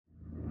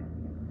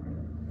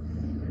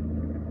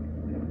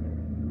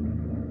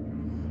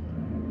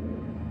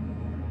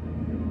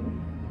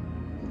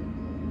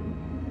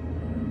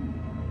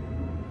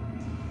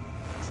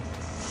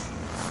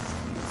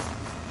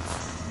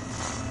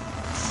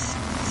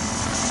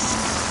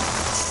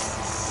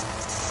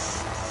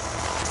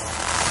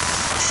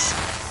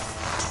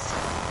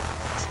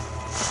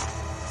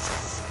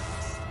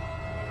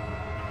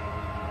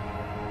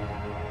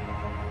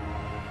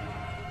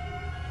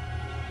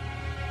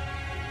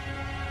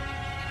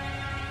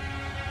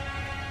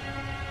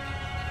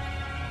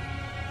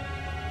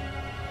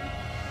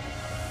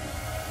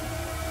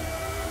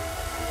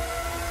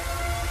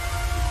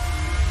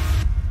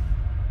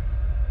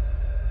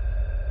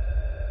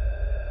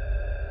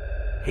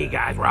Hey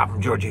guys, Rob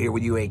from Georgia here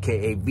with you,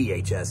 aka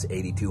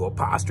VHS82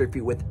 apostrophe,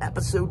 with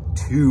episode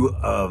 2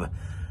 of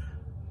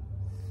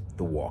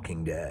The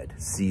Walking Dead,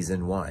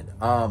 season 1.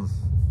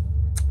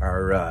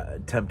 Our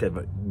attempt at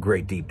a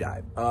great deep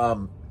dive.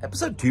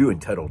 Episode 2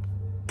 entitled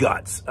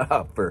Guts,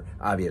 for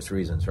obvious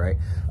reasons, right?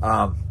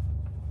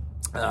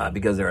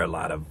 Because there are a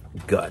lot of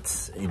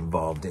guts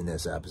involved in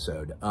this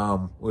episode,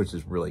 which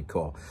is really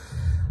cool.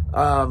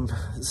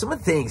 Some of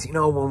the things, you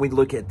know, when we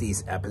look at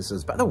these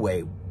episodes, by the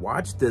way,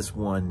 watch this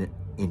one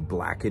in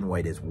black and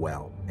white as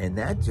well. And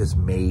that just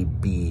may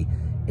be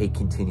a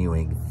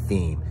continuing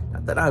theme.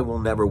 Not that I will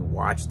never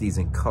watch these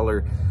in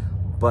color,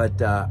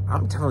 but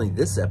I'm telling you,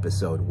 this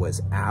episode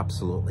was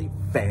absolutely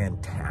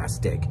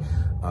fantastic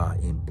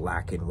in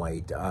black and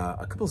white.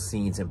 A couple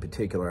scenes in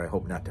particular I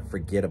hope not to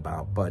forget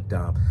about, but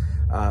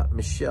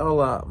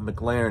Michelle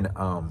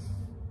MacLaren,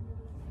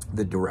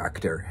 the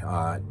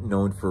director,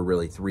 known for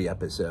really 3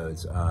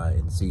 episodes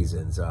in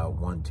seasons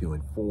 1, 2,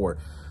 and 4,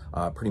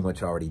 pretty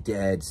much already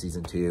dead,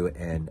 season 2,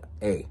 and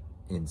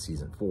in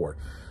season 4.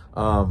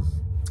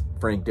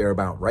 Frank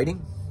Darabont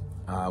writing,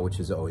 which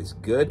is always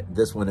good.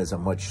 This one is a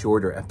much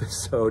shorter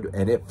episode,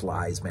 and it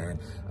flies, man.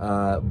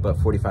 But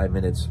 45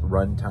 minutes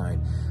runtime.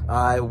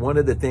 One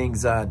of the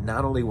things,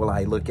 not only will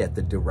I look at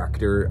the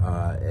director,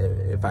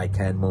 if I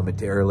can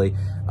momentarily,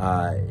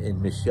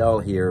 in Michelle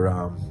here,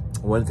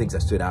 one of the things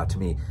that stood out to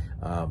me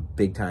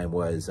big time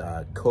was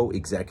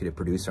co-executive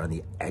producer on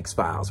the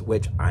X-Files,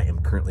 which I am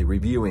currently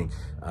reviewing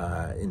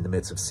in the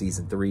midst of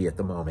season 3 at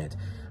the moment.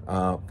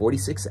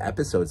 46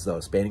 episodes, though,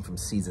 spanning from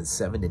season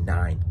 7 to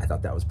 9. I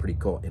thought that was pretty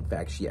cool. In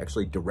fact, she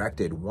actually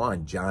directed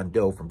one, John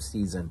Doe, from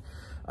season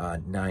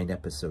 9,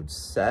 episode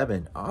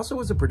 7. Also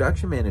was a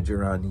production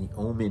manager on The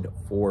Omen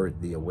for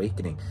The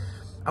Awakening.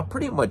 I'll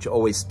pretty much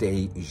always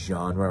stay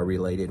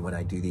genre-related when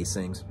I do these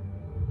things.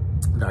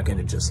 I'm not going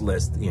to just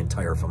list the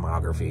entire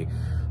filmography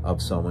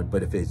of someone,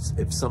 but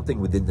if something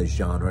within the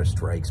genre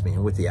strikes me,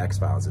 and with the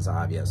X-Files is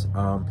obvious.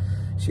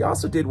 She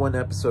also did one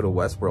episode of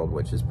Westworld,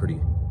 which is pretty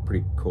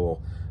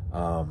cool.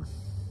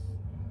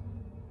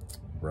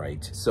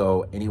 Right.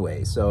 So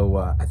anyway,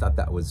 I thought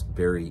that was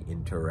very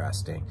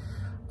interesting.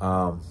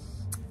 The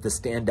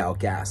standout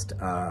guest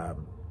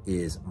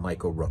is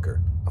Michael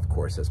Rooker, of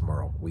course, as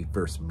Merle. We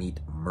first meet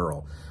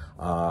Merle.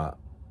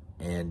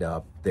 And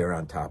they're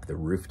on top of the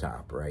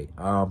rooftop, right?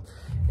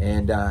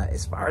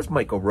 As far as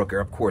Michael Rooker,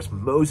 of course,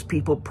 most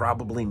people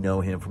probably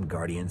know him from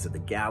Guardians of the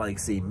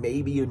Galaxy.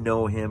 Maybe you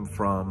know him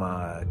from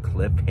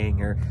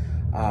Cliffhanger.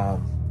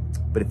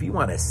 But if you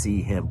want to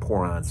see him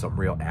pour on some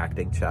real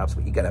acting chops,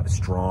 you got to have a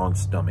strong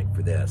stomach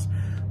for this.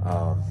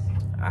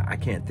 I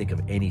can't think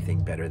of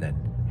anything better than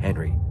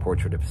Henry,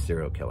 Portrait of a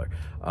Serial Killer.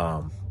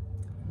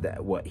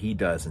 That what he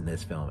does in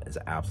this film is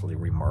absolutely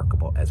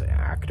remarkable as an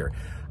actor.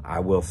 I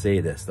will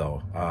say this,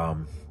 though,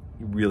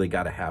 you really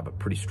got to have a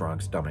pretty strong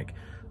stomach.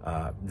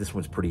 This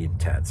one's pretty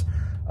intense,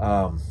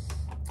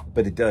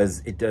 but it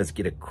does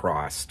get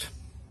across.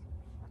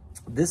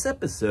 This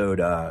episode,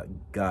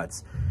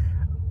 Guts,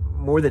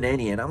 more than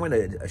any, and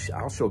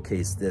I'll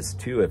showcase this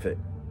too if it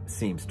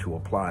seems to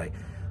apply.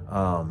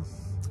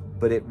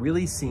 But it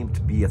really seemed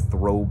to be a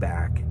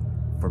throwback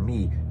for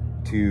me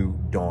to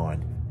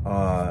Dawn.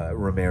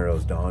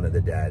 Romero's Dawn of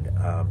the Dead,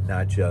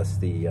 not just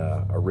the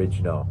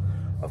original,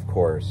 of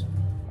course,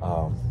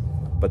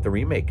 but the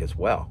remake as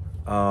well.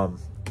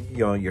 You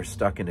know, you're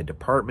stuck in a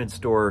department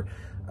store.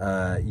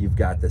 You've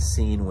got the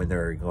scene when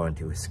they're going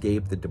to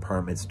escape the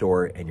department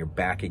store, and you're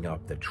backing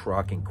up the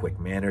truck in quick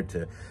manner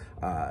to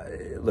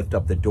lift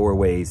up the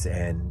doorways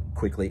and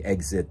quickly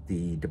exit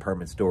the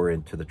department store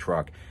into the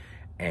truck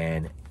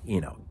and,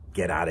 you know,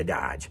 get out of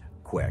Dodge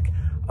quick.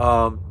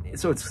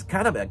 So it's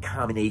kind of a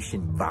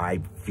combination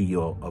vibe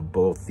feel of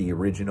both the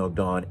original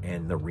Dawn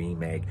and the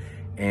remake.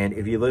 And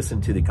if you listen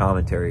to the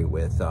commentary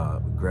with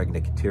Greg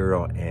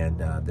Nicotero and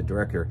the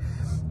director,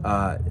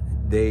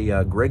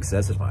 Greg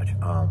says as much.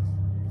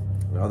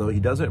 Although he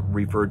doesn't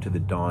refer to the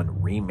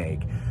Dawn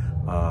remake,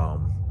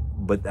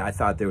 but I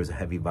thought there was a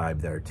heavy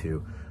vibe there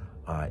too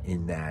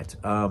in that.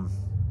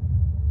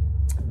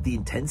 The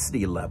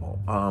intensity level.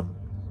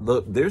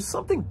 Look, there's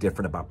something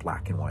different about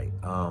black and white.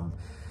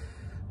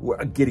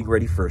 We're getting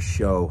ready for a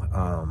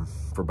show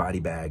for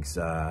Body Bags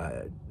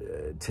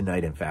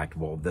tonight. In fact,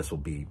 well,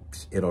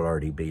 it'll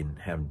already be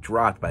have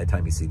dropped by the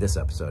time you see this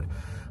episode.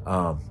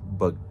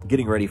 But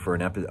getting ready for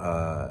an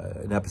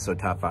episode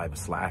top 5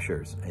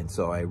 slashers, and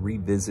so I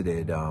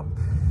revisited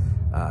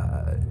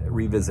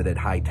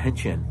High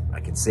Tension.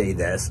 I can say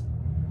this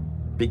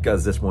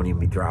because this won't even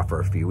be dropped for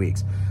a few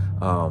weeks.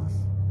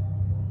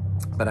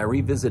 But I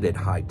revisited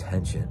High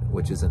Tension,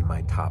 which is in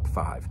my top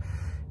 5.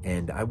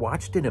 And I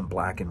watched it in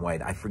black and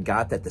white. I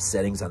forgot that the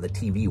settings on the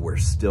TV were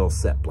still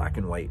set black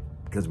and white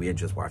because we had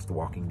just watched The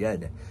Walking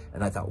Dead.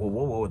 And I thought, well,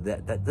 whoa,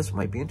 this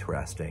might be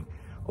interesting.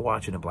 I'll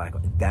watch it in black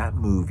and white. That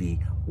movie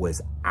was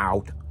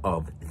out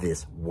of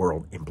this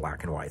world in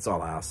black and white. That's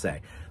all I'll say.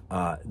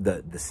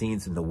 The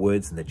scenes in the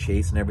woods and the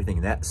chase and everything,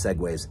 and that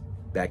segues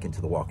back into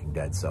The Walking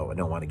Dead, so I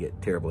don't want to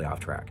get terribly off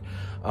track.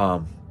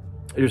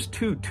 There's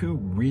two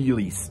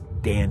really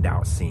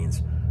standout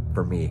scenes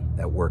for me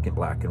that work in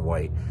black and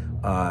white.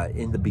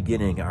 In the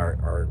beginning,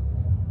 our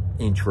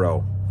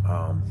intro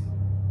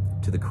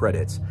to the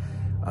credits,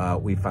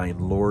 we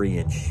find Laurie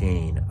and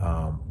Shane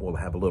will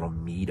have a little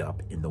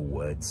meetup in the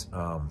woods.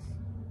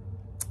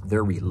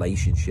 Their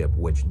relationship,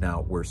 which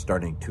now we're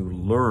starting to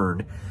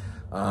learn,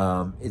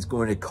 is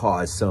going to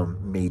cause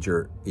some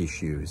major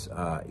issues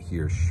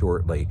here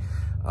shortly.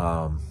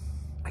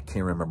 I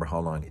can't remember how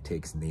long it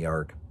takes in the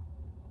arc,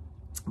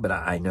 but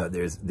I know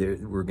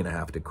we're going to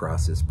have to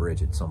cross this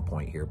bridge at some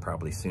point here,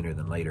 probably sooner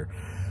than later.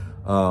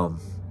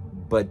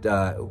 But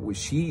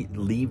she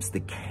leaves the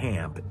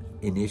camp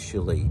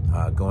initially,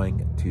 going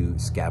to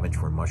scavenge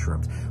for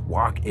mushrooms.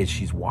 As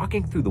she's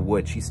walking through the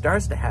woods, she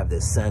starts to have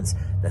this sense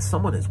that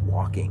someone is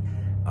walking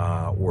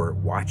or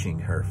watching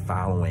her,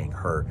 following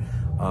her.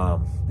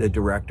 The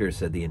director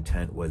said the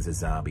intent was a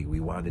zombie. We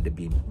wanted to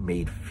be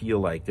made feel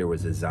like there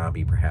was a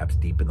zombie perhaps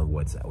deep in the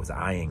woods that was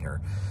eyeing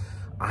her.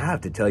 I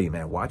have to tell you,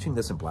 man, watching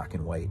this in black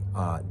and white,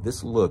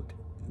 this looked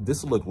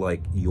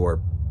like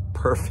your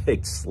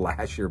perfect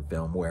slasher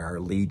film where our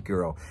lead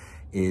girl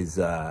is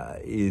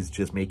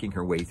just making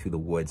her way through the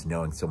woods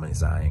knowing someone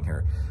is eyeing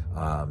her.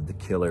 The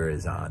killer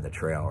is on the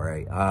trail,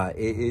 right?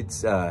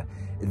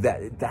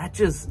 That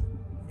just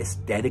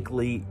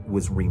aesthetically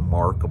was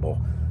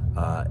remarkable,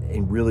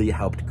 and really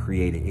helped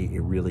create a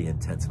really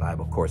intense vibe.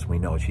 Of course, we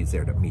know she's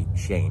there to meet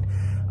Shane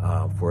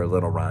for a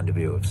little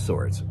rendezvous of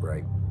sorts,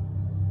 right?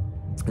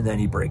 And then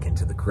you break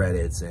into the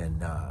credits,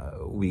 and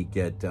we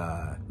get,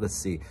 let's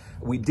see,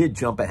 we did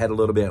jump ahead a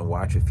little bit and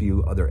watch a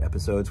few other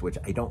episodes, which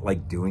I don't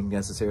like doing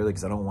necessarily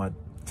because I don't want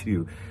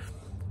to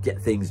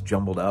get things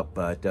jumbled up,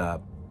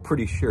 but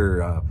pretty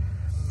sure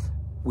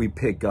we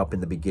pick up in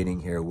the beginning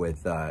here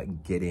with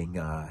getting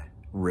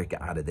Rick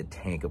out of the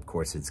tank. Of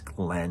course, it's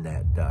Glenn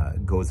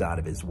that goes out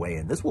of his way,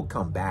 and this will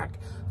come back,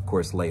 of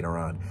course, later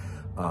on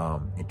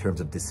in terms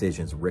of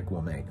decisions Rick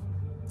will make.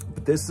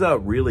 But this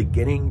really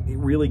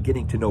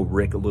getting to know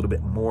Rick a little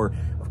bit more.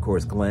 Of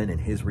course, Glenn and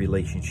his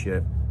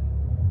relationship.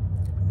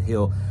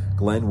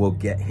 Glenn will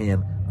get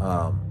him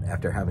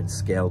after having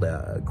scaled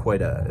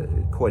quite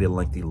a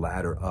lengthy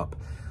ladder up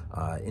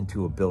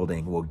into a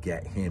building. Will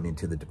get him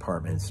into the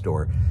department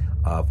store.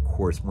 Of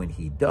course, when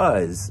he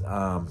does,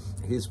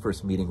 his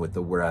first meeting with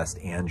the rest,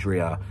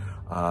 Andrea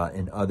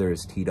and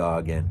others,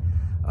 T-Dog and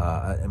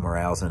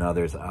Morales and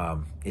others,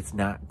 it's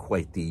not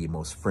quite the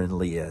most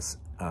friendliest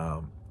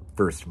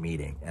first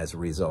meeting, as a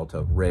result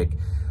of Rick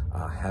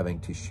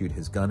having to shoot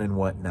his gun and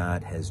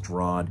whatnot, has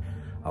drawn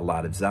a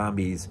lot of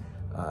zombies.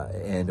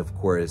 And of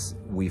course,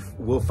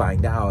 we'll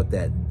find out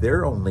that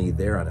they're only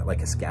there on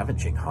like a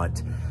scavenging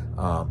hunt.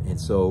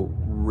 And so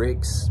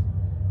Rick's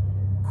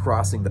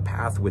crossing the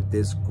path with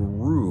this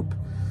group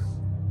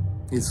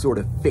is sort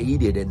of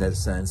faded in the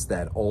sense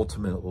that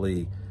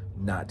ultimately,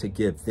 not to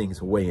give things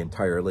away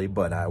entirely,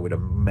 but I would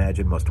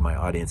imagine most of my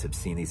audience have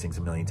seen these things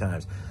a million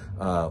times.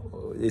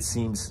 It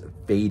seems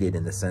faded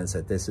in the sense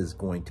that this is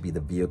going to be the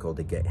vehicle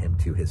to get him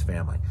to his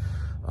family.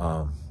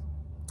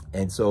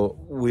 And so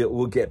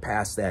we'll get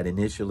past that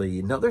initially.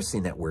 Another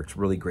scene that works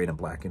really great in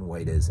black and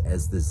white is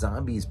as the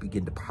zombies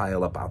begin to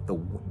pile up out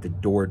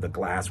the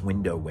glass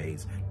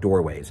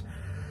doorways.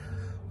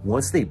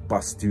 Once they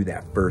bust through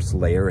that first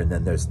layer, and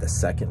then there's the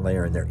second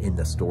layer, and they're in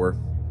the store,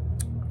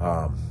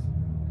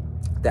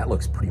 that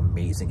looks pretty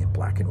amazing in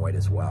black and white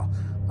as well.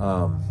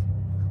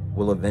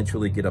 We'll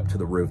eventually get up to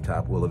the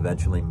rooftop. We'll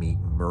eventually meet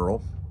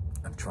Merle.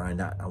 I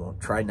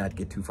won't try not to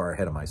get too far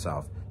ahead of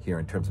myself here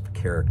in terms of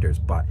characters,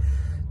 but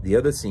the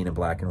other scene in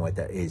black and white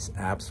that is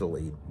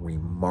absolutely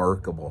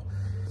remarkable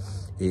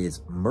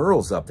is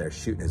Merle's up there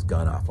shooting his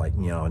gun off, like,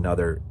 you know,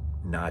 another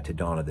nod to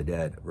Dawn of the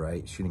Dead,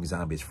 right? Shooting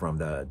zombies from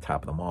the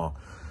top of the mall.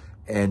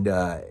 And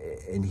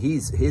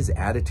his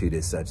attitude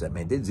is such that,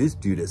 man, this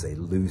dude is a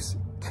loose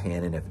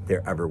cannon if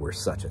there ever were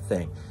such a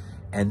thing.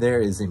 And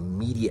there is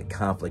immediate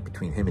conflict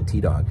between him and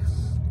T-Dog,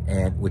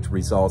 and which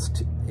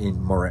results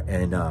in Merle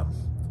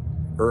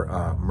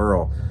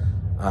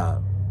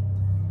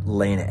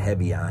laying it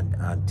heavy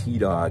on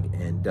T-Dog,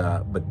 and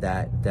but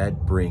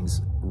that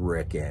brings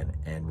Rick in,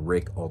 and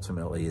Rick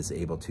ultimately is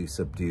able to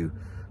subdue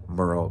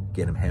Merle,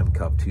 get him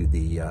handcuffed to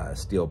the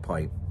steel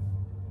pipe.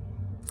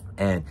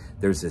 And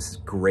there's this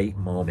great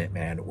moment,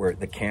 man, where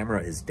the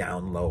camera is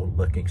down low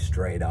looking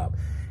straight up,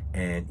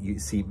 and you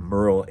see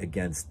Merle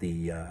against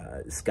the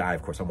sky.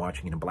 Of course, I'm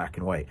watching it in black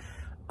and white,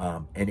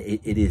 and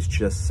it is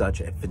just such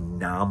a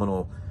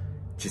phenomenal,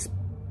 just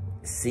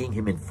seeing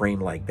him in frame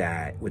like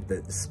that with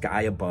the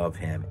sky above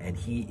him, and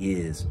he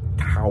is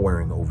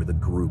towering over the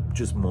group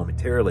just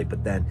momentarily.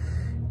 But then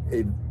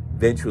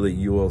eventually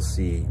you will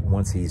see,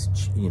 once he's,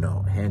 you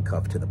know,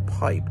 handcuffed to the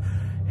pipe,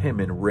 him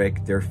and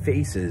Rick, their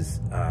faces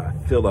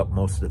fill up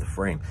most of the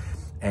frame.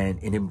 And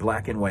in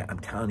black and white, I'm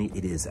telling you,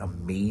 it is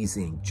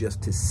amazing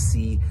just to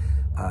see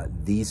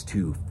these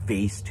two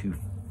face to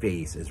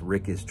face as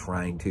Rick is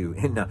trying to,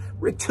 and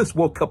Rick just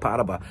woke up out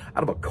of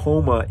a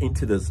coma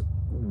into this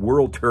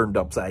world turned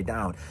upside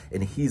down,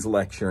 and he's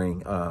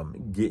lecturing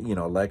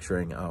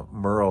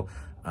Merle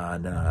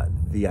on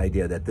the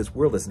idea that this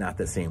world is not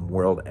the same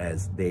world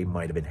as they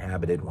might have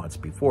inhabited once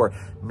before,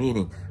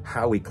 meaning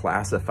how we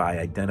classify,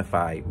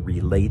 identify,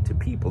 relate to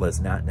people is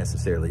not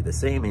necessarily the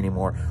same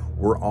anymore.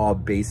 We're all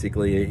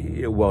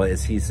basically, well,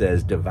 as he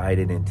says,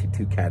 divided into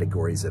two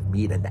categories of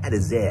meat, and that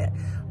is it.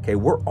 Okay,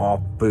 we're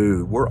all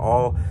food. We're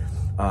all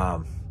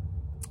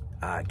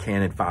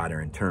cannon fodder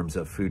in terms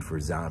of food for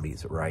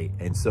zombies, right?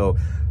 And so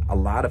a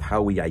lot of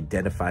how we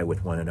identify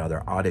with one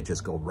another ought to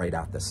just go right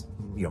out this,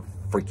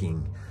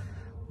 freaking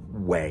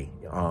way,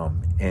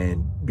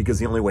 and because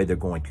the only way they're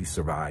going to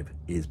survive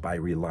is by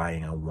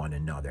relying on one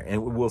another.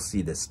 And we'll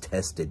see this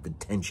tested. The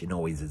tension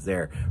always is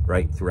there,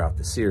 right, throughout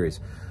the series,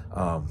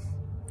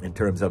 in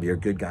terms of your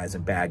good guys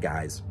and bad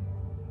guys,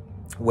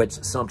 which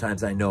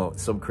sometimes I know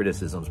some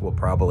criticisms will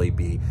probably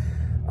be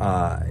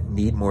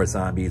need more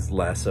zombies,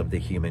 less of the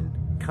human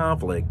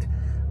conflict,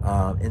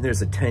 and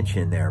there's a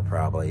tension there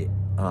probably,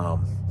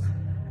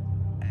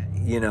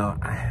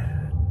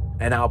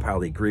 and I'll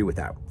probably agree with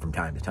that from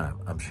time to time,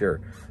 I'm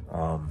sure.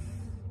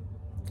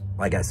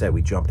 Like I said,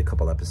 we jumped a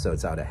couple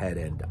episodes out ahead,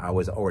 and I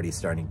was already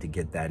starting to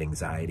get that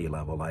anxiety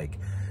level, like,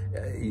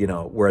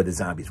 where are the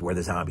zombies? Where are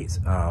the zombies?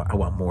 I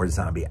want more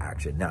zombie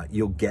action. Now,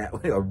 you'll get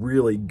a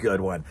really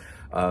good one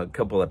a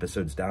couple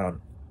episodes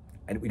down,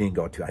 and we didn't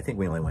go to, I think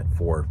we only went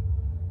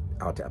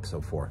out to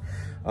episode 4.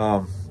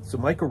 So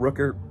Michael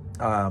Rooker,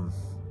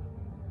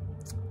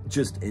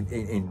 just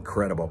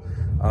incredible.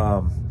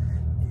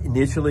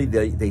 Initially,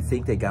 they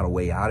think they got a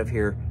way out of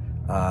here,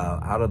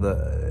 out of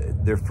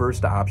their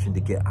first option to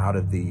get out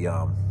of the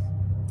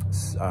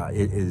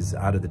is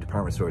out of the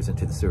department stores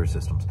into the sewer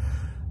systems.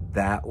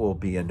 That will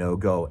be a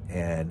no-go,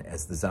 and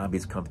as the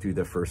zombies come through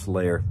the first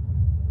layer,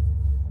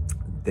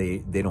 they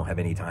don't have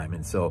any time.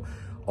 And so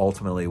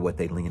ultimately what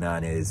they lean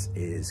on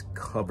is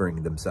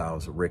covering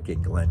themselves. Rick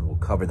and Glenn will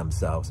cover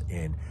themselves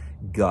in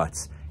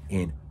guts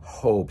in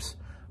hopes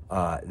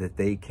that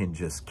they can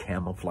just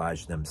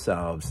camouflage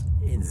themselves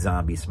in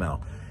zombie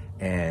smell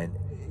and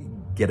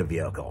get a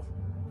vehicle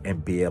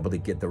and be able to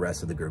get the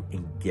rest of the group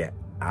and get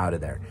out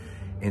of there.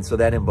 And so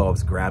that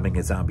involves grabbing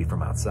a zombie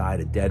from outside,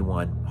 a dead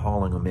one,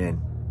 hauling them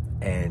in,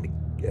 and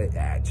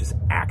just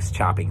axe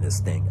chopping this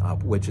thing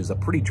up, which is a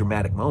pretty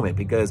dramatic moment,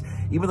 because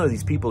even though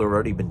these people have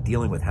already been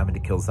dealing with having to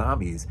kill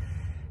zombies,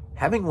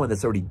 having one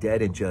that's already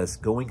dead and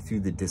just going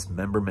through the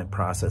dismemberment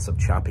process of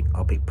chopping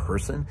up a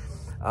person,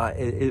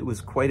 it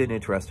was quite an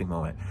interesting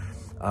moment.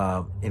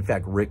 In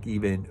fact, Rick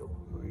even,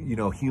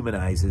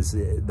 humanizes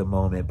the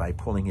moment by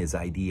pulling his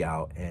ID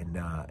out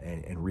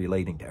and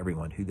relating to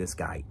everyone who this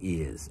guy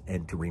is,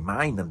 and to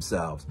remind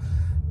themselves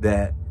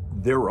that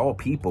they're all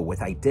people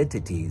with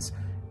identities,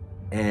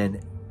 and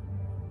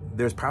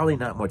there's probably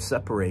not much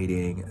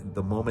separating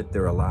the moment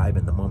they're alive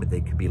and the moment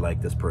they could be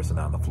like this person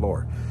on the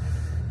floor.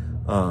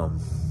 A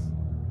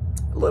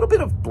little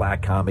bit of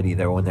black comedy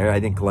there when there.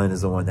 I think Glenn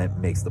is the one that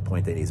makes the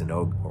point that he's an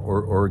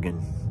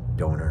organ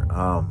donor.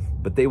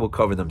 But they will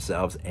cover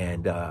themselves,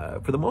 and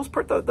for the most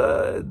part,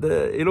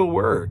 it'll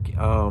work.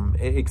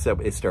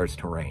 Except it starts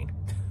to rain.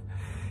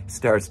 It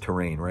starts to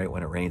rain, right?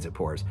 When it rains, it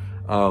pours.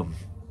 But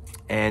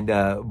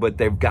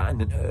they've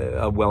gotten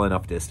a well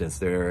enough distance.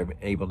 They're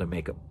able to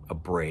make a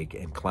break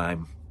and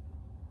climb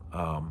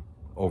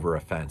over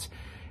a fence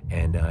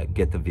and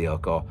get the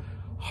vehicle,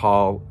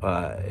 haul,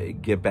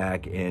 get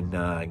back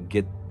and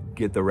get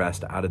the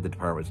rest out of the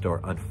department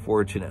store.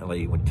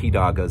 Unfortunately, when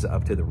T-Dog goes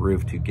up to the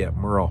roof to get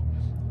Merle,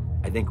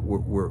 I think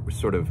we're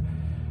sort of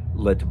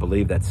led to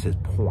believe that's his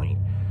point.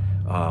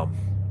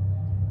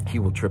 He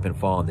will trip and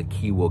fall, and the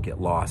key will get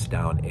lost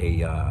down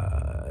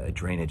a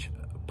drainage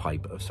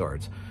pipe of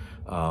sorts,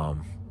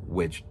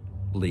 which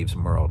leaves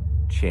Merle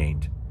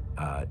chained,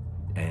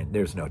 and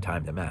there's no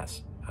time to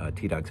mess.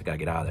 T-Dog's got to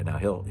get out of there. Now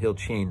he'll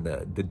chain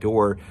the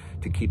door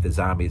to keep the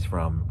zombies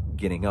from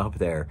getting up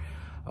there,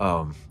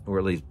 or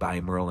at least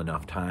buy Merle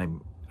enough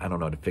time, I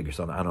don't know, to figure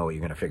something. I don't know what you're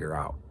going to figure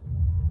out.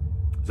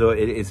 So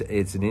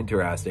it's an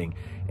interesting,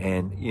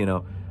 and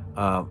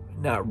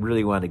not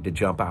really wanting to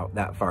jump out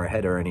that far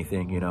ahead or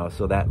anything,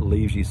 so that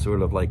leaves you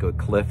sort of like a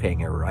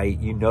cliffhanger, right?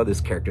 This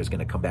character is going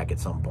to come back at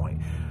some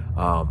point.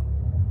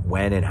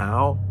 When and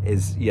how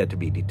is yet to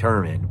be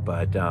determined,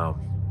 but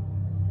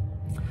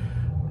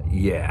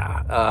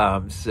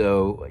yeah.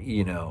 So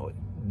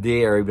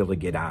they are able to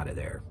get out of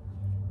there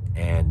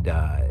and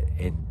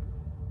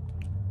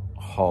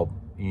haul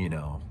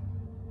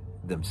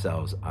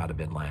themselves out of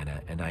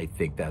Atlanta, and I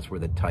think that's where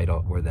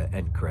the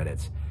end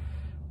credits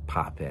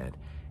pop in.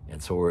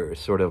 And so we're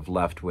sort of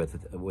left with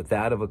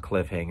that of a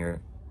cliffhanger,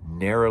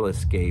 narrow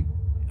escape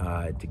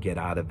to get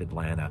out of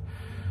Atlanta,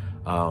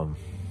 and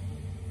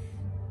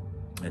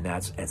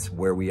that's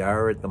where we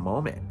are at the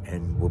moment.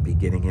 And we'll be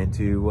getting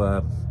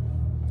into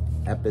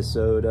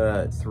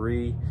episode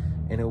 3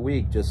 in a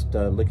week. Just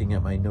looking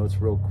at my notes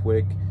real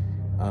quick.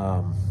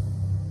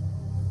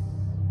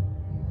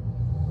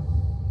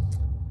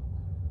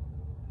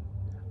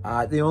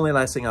 The only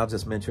last thing I'll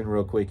just mention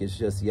real quick is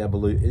just the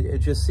evolution,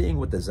 just seeing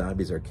what the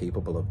zombies are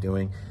capable of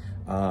doing.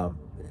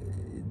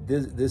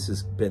 this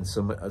has been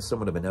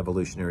somewhat of an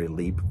evolutionary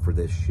leap for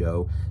this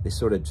show. They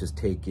sort of just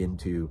take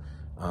into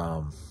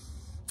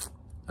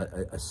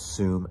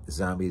assume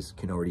zombies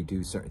can already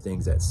do certain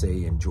things that,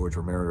 say, in George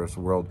Romero's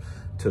world,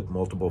 took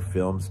multiple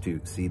films to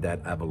see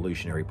that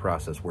evolutionary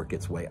process work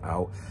its way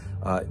out.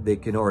 They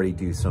can already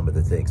do some of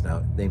the things.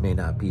 Now, they may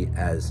not be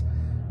as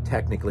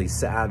technically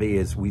savvy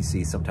as we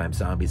see sometimes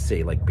zombies,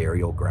 say, like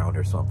Burial Ground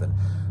or something.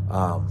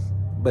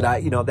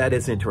 But you know, that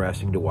is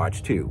interesting to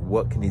watch too.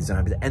 What can these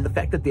zombies, and the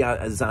fact that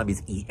the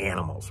zombies eat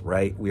animals,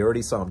 right? We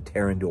already saw them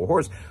tear into a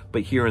horse,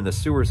 but here in the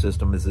sewer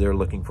system, as they're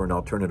looking for an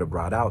alternative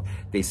route out,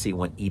 they see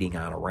one eating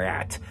on a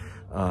rat.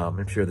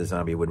 I'm sure the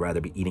zombie would rather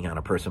be eating on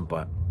a person,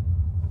 but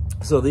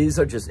so these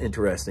are just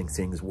interesting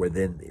things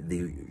within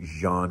the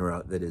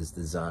genre that is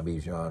the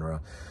zombie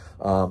genre.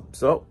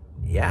 So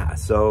yeah,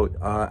 so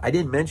I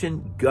didn't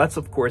mention Guts,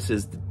 of course,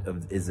 is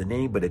the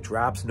name, but it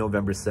drops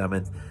November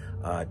 7th,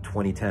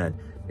 2010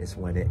 is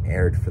when it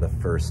aired for the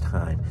first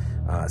time.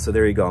 So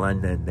there you go,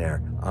 and then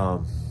there.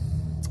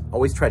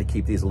 Always try to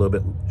keep these a little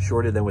bit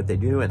shorter than what they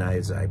do, and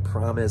as I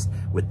promised,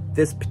 with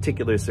this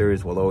particular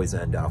series, we'll always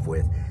end off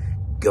with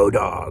Go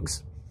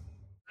Dogs!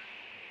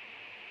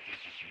 This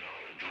is not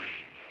a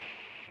dream.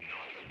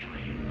 Not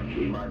a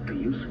dream. It might be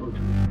useful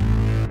to